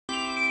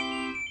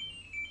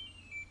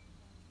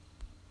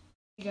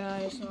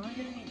Guys, so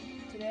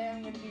today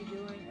I'm gonna be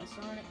doing a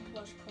Sonic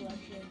plush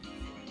collection.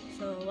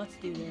 So let's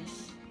do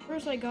this.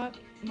 First, I got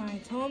my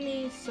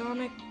Tommy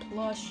Sonic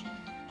plush.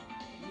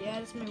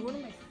 Yeah, this is one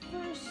of my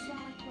first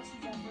Sonic plushes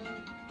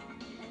ever.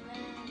 And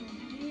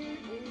then here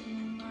is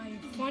my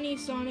funny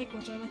Sonic,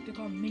 which I like to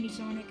call Mini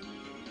Sonic.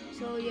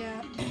 So yeah,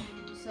 and then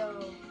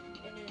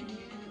here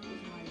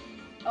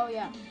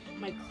is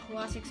my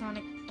classic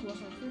Sonic plush.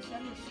 My first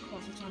ever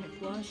classic Sonic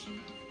plush.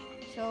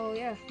 So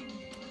yeah,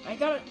 I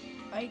got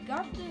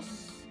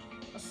this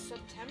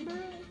September,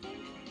 I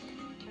think,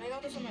 and I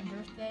got this on my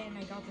birthday, and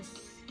I got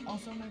this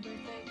also on my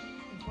birthday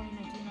in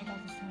 2019. I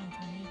got this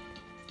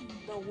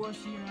 2020, the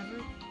worst year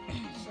ever.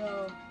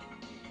 So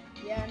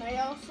yeah, and I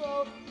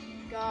also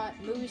got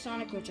Movie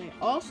Sonic, which I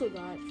also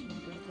got for my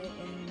birthday,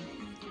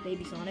 and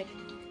Baby Sonic.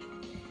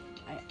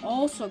 I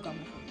also got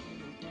my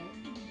birthday,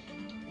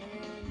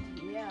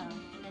 and yeah,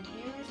 and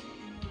here's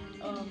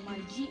my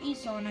GE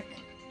Sonic.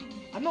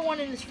 I've been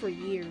wanting this for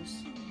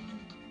years.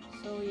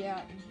 So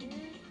yeah, and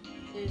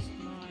here is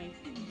my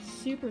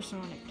Super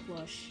Sonic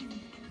plush.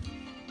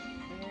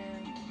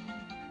 And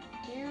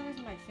here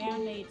is my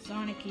fan-made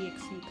Sonic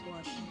EXE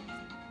plush.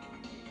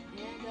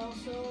 And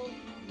also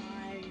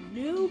my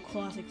new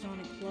classic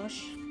Sonic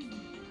plush.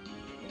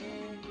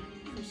 And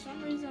for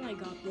some reason I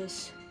got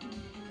this.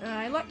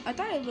 I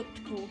thought it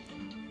looked cool.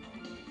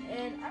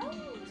 And I don't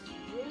know if this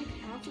really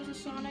counts as a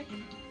Sonic,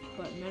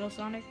 but Metal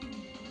Sonic.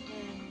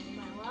 And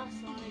my last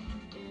Sonic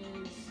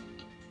is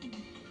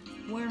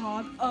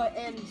Werehog,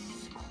 and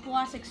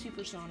classic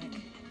Super Sonic.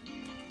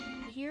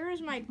 Here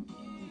is my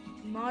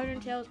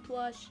modern Tails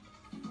plush,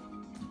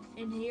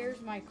 and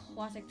here's my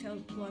classic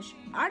Tails plush.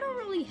 I don't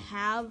really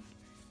have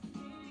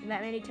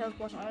that many Tails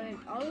plush. I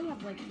only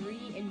have like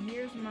 3, and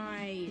here's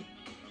my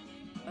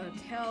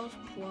Tails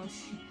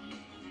plush.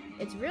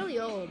 It's really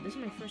old. This is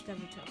my first ever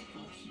Tails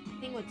plush.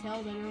 The thing with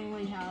Tails, I don't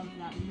really have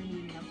that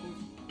many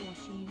Knuckles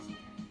plushies.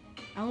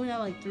 I only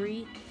have like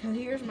 3. So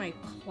here's my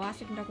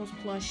classic Knuckles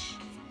plush.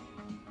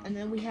 And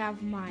then we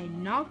have my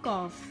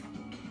knockoff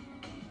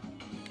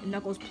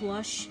Knuckles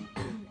plush.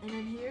 And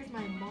then here's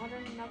my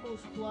modern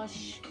Knuckles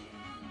plush.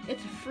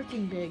 It's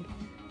freaking big.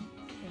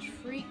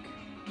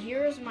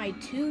 Here's my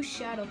 2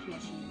 Shadow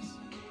plushies.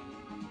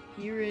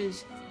 Here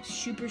is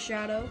Super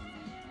Shadow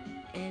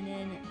and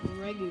then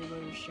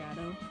regular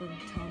Shadow from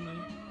Tommy.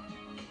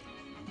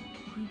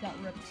 He got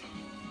ripped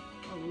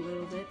a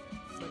little bit,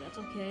 but that's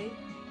okay.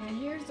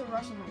 And here's the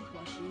rest of my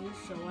plushies.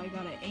 So I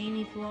got an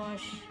Amy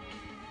plush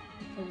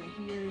over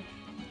here,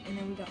 and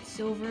then we got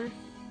Silver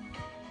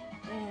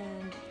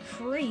and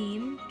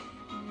Cream.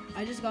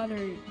 I just got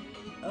her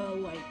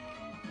like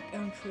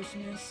on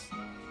Christmas.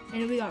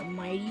 And then we got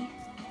Mighty,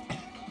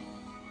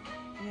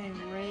 and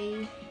then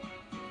Ray,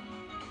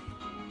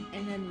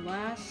 and then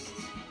last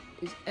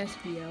is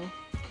SBO.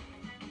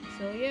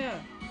 So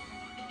yeah,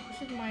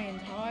 this is my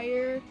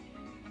entire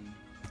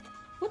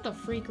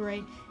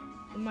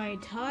my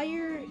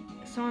entire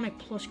Sonic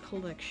plush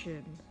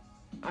collection.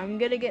 I'm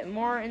gonna get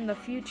more in the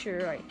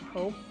future, I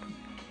hope.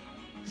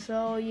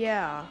 So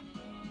yeah.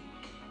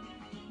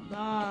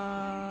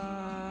 Bye.